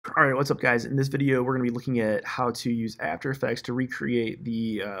Alright, what's up guys? In this video we're going to be looking at how to use After Effects to recreate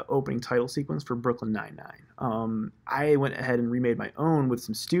the opening title sequence for Brooklyn Nine-Nine. I went ahead and remade my own with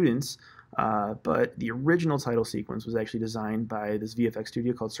some students, but the original title sequence was actually designed by this VFX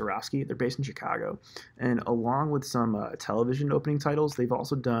studio called Sarofsky. They're based in Chicago, and along with some television opening titles, they've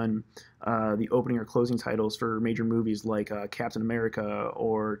also done the opening or closing titles for major movies like Captain America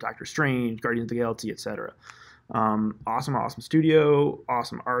or Doctor Strange, Guardians of the Galaxy, etc. Awesome studio,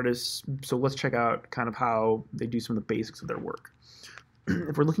 awesome artists. So let's check out kind of how they do some of the basics of their work.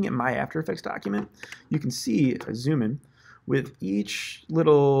 If we're looking at my After Effects document, you can see, if I zoom in, with each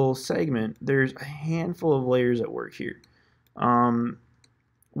little segment, there's a handful of layers at work here.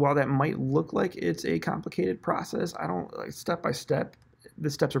 While that might look like it's a complicated process, I don't, like, step by step, the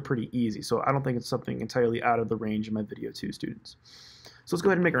steps are pretty easy. So I don't think it's something entirely out of the range of my video 2 students. So let's go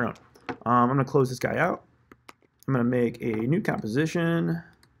ahead and make our own. I'm going to close this guy out. I'm going to make a new composition,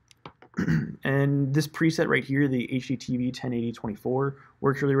 and this preset right here, the HDTV 1080-24,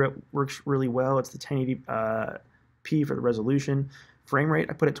 works really well. It's the 1080p for the resolution. Frame rate,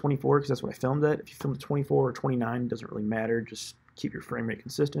 I put at 24 because that's what I filmed at. If you film at 24 or 29, it doesn't really matter. Just keep your frame rate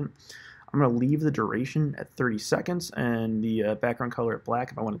consistent. I'm going to leave the duration at 30 seconds and the background color at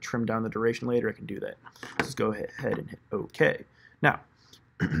black. If I want to trim down the duration later, I can do that. Just go ahead and hit OK. Now,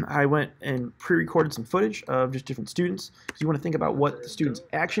 I went and pre-recorded some footage of just different students, because you want to think about what the student's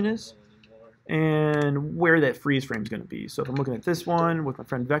action is and where that freeze frame is going to be. So if I'm looking at this one with my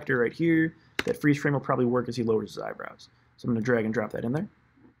friend Vector right here, that freeze frame will probably work as he lowers his eyebrows. So I'm going to drag and drop that in there.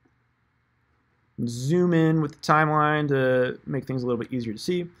 Zoom in with the timeline to make things a little bit easier to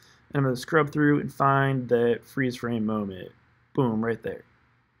see. And I'm going to scrub through and find that freeze frame moment. Boom, right there.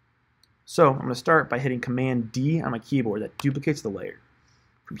 So I'm going to start by hitting Command D on my keyboard. That duplicates the layer.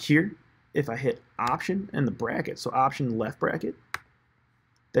 From here, if I hit Option and the bracket, so Option left bracket,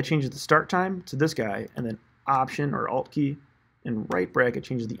 that changes the start time to this guy, and then Option or Alt key and right bracket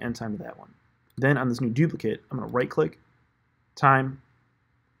changes the end time to that one. Then on this new duplicate, I'm going to right click, time,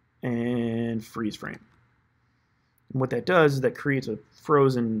 and freeze frame. And what that does is that creates a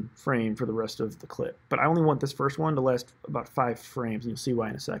frozen frame for the rest of the clip. But I only want this first one to last about 5 frames, and you'll see why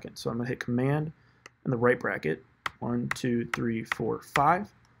in a second. So I'm going to hit Command and the right bracket, 1, 2, 3, 4, 5.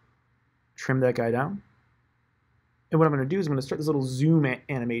 Trim that guy down. And what I'm going to do is I'm going to start this little zoom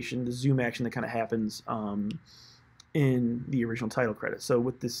animation, the zoom action that kind of happens in the original title credits. So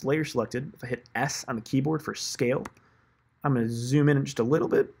with this layer selected, if I hit S on the keyboard for scale, I'm going to zoom in just a little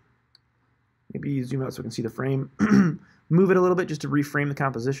bit. Maybe zoom out so I can see the frame. Move it a little bit just to reframe the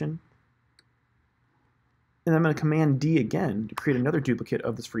composition. And I'm going to Command D again to create another duplicate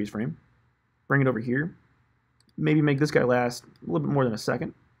of this freeze frame. Bring it over here. Maybe make this guy last a little bit more than a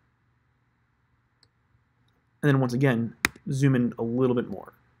second. And then once again, zoom in a little bit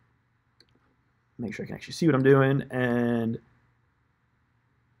more. Make sure I can actually see what I'm doing, and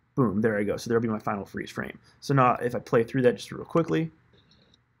boom, there I go. So there'll be my final freeze frame. So now if I play through that just real quickly,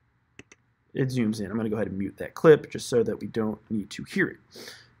 it zooms in. I'm going to go ahead and mute that clip just so that we don't need to hear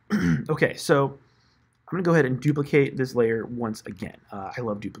it. Okay, so I'm going to go ahead and duplicate this layer once again. I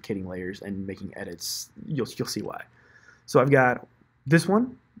love duplicating layers and making edits. You'll see why. So I've got this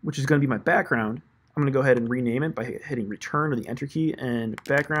one, which is going to be my background. I'm going to go ahead and rename it by hitting Return or the Enter key and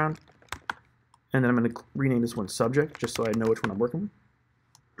background. And then I'm going to rename this one Subject, just so I know which one I'm working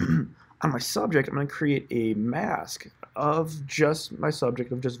with. On my subject, I'm going to create a mask of just my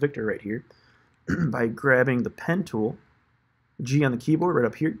subject, of just Victor right here, by grabbing the pen tool, G on the keyboard right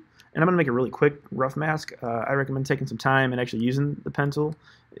up here. And I'm going to make a really quick, rough mask. I recommend taking some time and actually using the pen tool.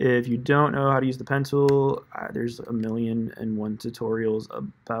 If you don't know how to use the pen tool, there's 1,000,001 tutorials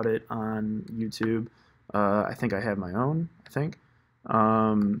about it on YouTube. I think I have my own, I think. But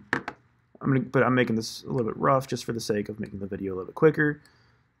I'm making this a little bit rough just for the sake of making the video a little bit quicker.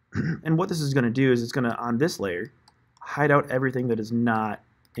 And what this is going to do is it's going to, on this layer, hide out everything that is not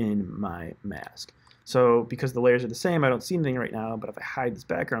in my mask. So because the layers are the same, I don't see anything right now, but if I hide this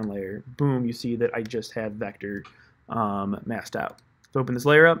background layer, boom, you see that I just have Vector masked out. So open this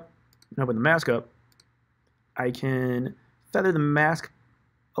layer up and open the mask up. I can feather the mask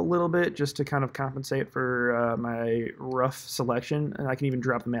a little bit just to kind of compensate for my rough selection, and I can even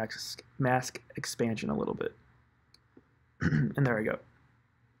drop the mask expansion a little bit. And there I go.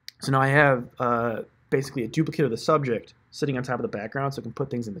 So now I have basically a duplicate of the subject sitting on top of the background, so I can put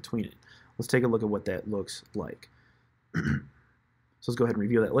things in between it. Let's take a look at what that looks like. So let's go ahead and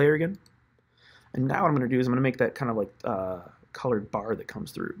reveal that layer again. And now what I'm going to do is I'm going to make that kind of like colored bar that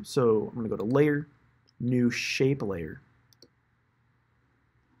comes through. So I'm going to go to Layer, New Shape Layer.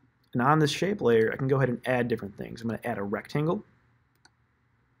 And on this shape layer, I can go ahead and add different things. I'm going to add a rectangle.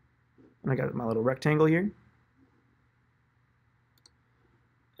 And I got my little rectangle here.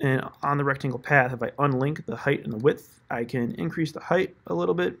 And on the rectangle path, if I unlink the height and the width, I can increase the height a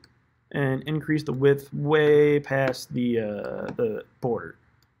little bit and increase the width way past the border,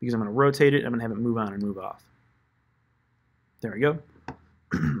 because I'm going to rotate it. I'm going to have it move on and move off. There we go.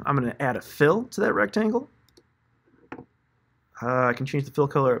 I'm going to add a fill to that rectangle. I can change the fill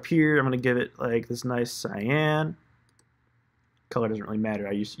color up here. I'm going to give it like this nice cyan. Color doesn't really matter.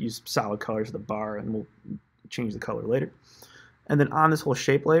 I use solid colors for the bar, and we'll change the color later. And then on this whole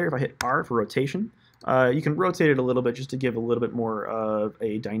shape layer, if I hit R for rotation, you can rotate it a little bit just to give a little bit more of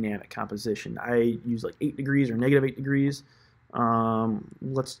a dynamic composition. I use like 8 degrees or -8 degrees.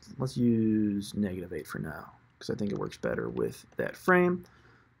 Let's use -8 for now, because I think it works better with that frame.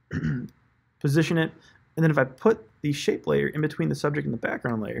 Position it, and then if I put the shape layer in between the subject and the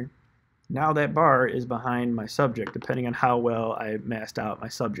background layer, now that bar is behind my subject, depending on how well I masked out my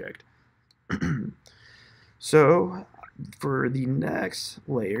subject. So for the next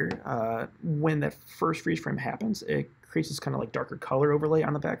layer, when that first freeze frame happens, it creates this kind of like darker color overlay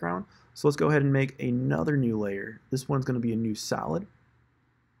on the background. So let's go ahead and make another new layer. This one's going to be a new solid.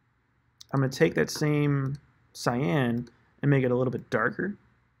 I'm going to take that same cyan and make it a little bit darker.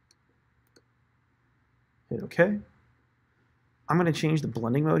 Hit OK. I'm going to change the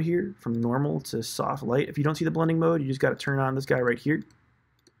blending mode here from normal to soft light. If you don't see the blending mode, you just got to turn on this guy right here.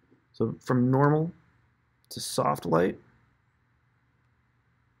 So from normal to soft light.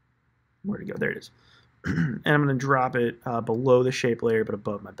 Where'd it go? There it is. And I'm going to drop it below the shape layer, but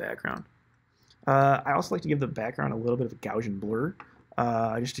above my background. I also like to give the background a little bit of a Gaussian blur,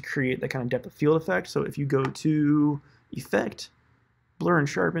 just to create that kind of depth of field effect. So if you go to Effect, Blur and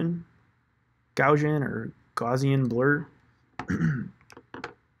Sharpen, Gaussian or Gaussian blur, and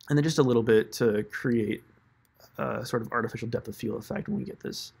then just a little bit to create a sort of artificial depth of field effect when we get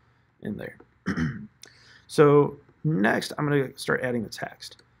this in there. So next, I'm going to start adding the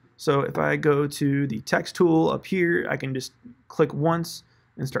text. So if I go to the text tool up here, I can just click once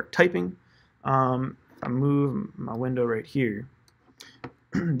and start typing. If I move my window right here,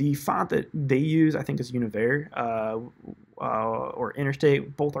 the font that they use, I think, is Univer or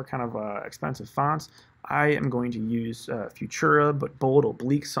Interstate. Both are kind of expensive fonts. I am going to use Futura, but bold,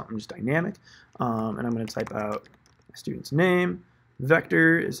 oblique, something just dynamic. And I'm going to type out my student's name.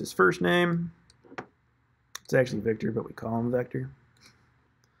 Vector is his first name. It's actually Victor, but we call him Vector.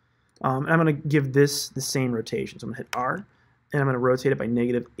 And I'm going to give this the same rotation. So I'm going to hit R, and I'm going to rotate it by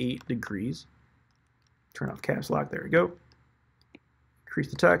 -8 degrees. Turn off caps lock. There we go. Increase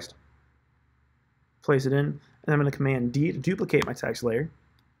the text. Place it in. And I'm going to Command D to duplicate my text layer.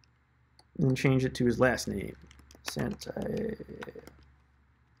 And then change it to his last name. Santai.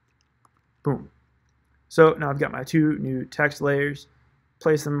 Boom. So now I've got my 2 new text layers.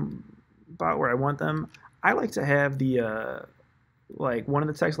 Place them about where I want them. I like to have the like one of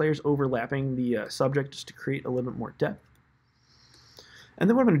the text layers overlapping the subject just to create a little bit more depth. And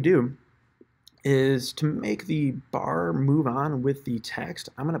then what I'm going to do is to make the bar move on with the text,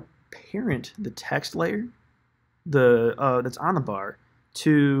 I'm going to parent the text layer that's on the bar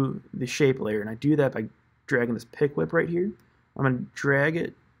to the shape layer. And I do that by dragging this pick whip right here. I'm going to drag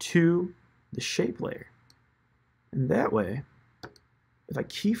it to the shape layer. And that way, if I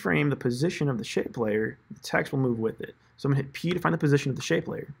keyframe the position of the shape layer, the text will move with it. So I'm going to hit P to find the position of the shape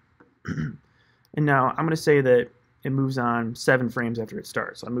layer. And now I'm going to say that it moves on 7 frames after it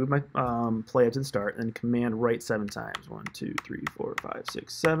starts. So I move my play up to the start and Command right 7 times. 1, 2, 3, 4, 5,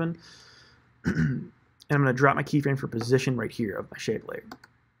 6, 7. And I'm going to drop my keyframe for position right here of my shape layer.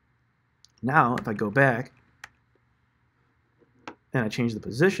 Now, if I go back and I change the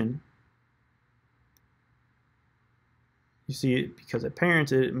position, you see it, because I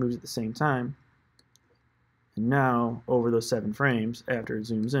parented, it moves at the same time. And now, over those 7 frames, after it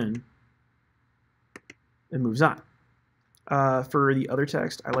zooms in, it moves on. For the other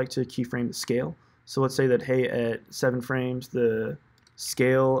text, I like to keyframe the scale. So let's say that, hey, at 7 frames, the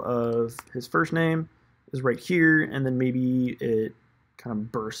scale of his first name is right here, and then maybe it kind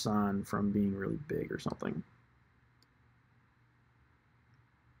of bursts on from being really big or something.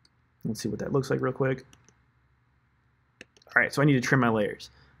 Let's see what that looks like real quick. All right, so I need to trim my layers,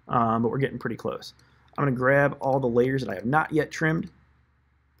 but we're getting pretty close. I'm going to grab all the layers that I have not yet trimmed,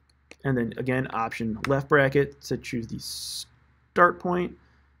 and then again, Option left bracket to choose the start point,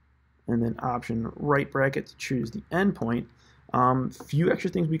 and then Option right bracket to choose the end point. Few extra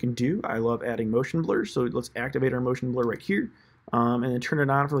things we can do. I love adding motion blur, so let's activate our motion blur right here, and then turn it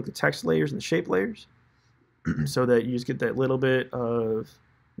on for like the text layers and the shape layers, so that you just get that little bit of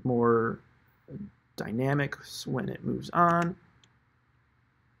more dynamics when it moves on.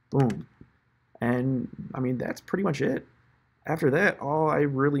 Boom. And I mean, that's pretty much it. After that, all I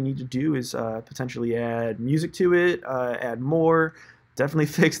really need to do is potentially add music to it, add more, definitely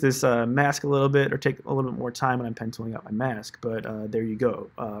fix this mask a little bit, or take a little bit more time when I'm penciling out my mask. But there you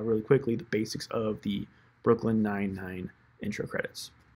go, really quickly, the basics of the Brooklyn Nine-Nine intro credits.